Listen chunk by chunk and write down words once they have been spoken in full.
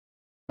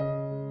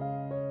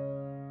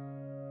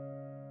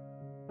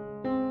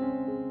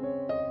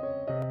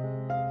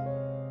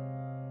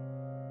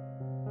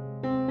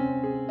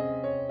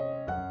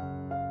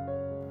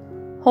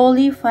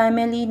Holy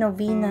Family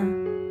Novena,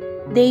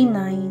 Day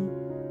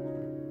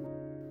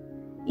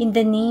 9. In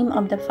the name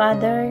of the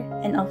Father,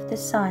 and of the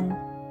Son,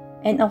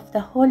 and of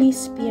the Holy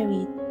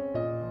Spirit.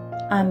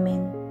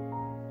 Amen.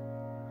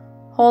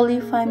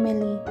 Holy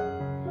Family,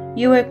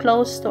 you are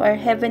close to our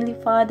Heavenly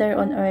Father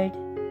on earth,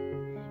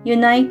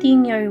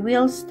 uniting your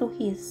wills to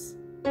His,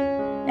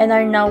 and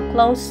are now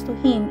close to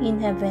Him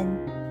in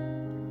heaven.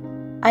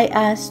 I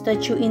ask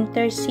that you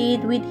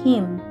intercede with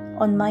Him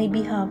on my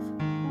behalf.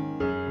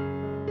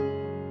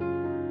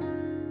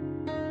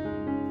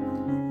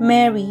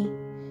 Mary,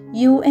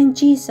 you and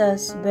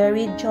Jesus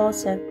buried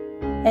Joseph,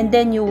 and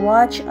then you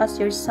watched as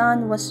your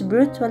son was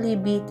brutally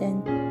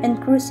beaten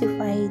and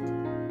crucified.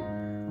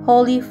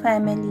 Holy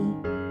Family,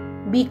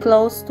 be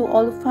close to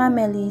all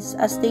families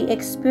as they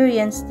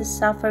experience the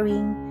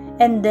suffering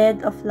and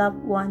death of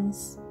loved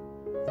ones.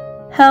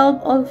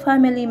 Help all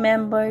family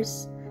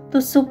members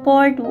to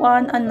support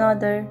one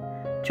another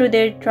through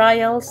their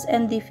trials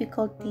and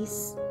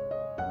difficulties.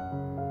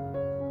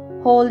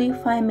 Holy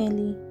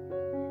Family,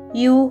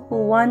 you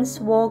who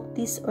once walked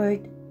this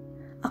earth,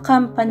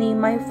 accompany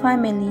my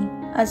family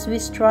as we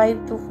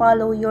strive to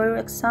follow your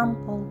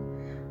example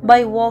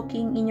by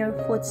walking in your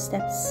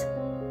footsteps.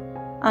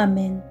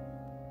 Amen.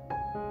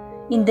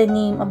 In the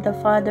name of the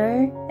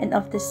Father, and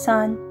of the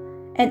Son,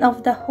 and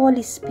of the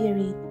Holy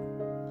Spirit.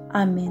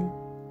 Amen.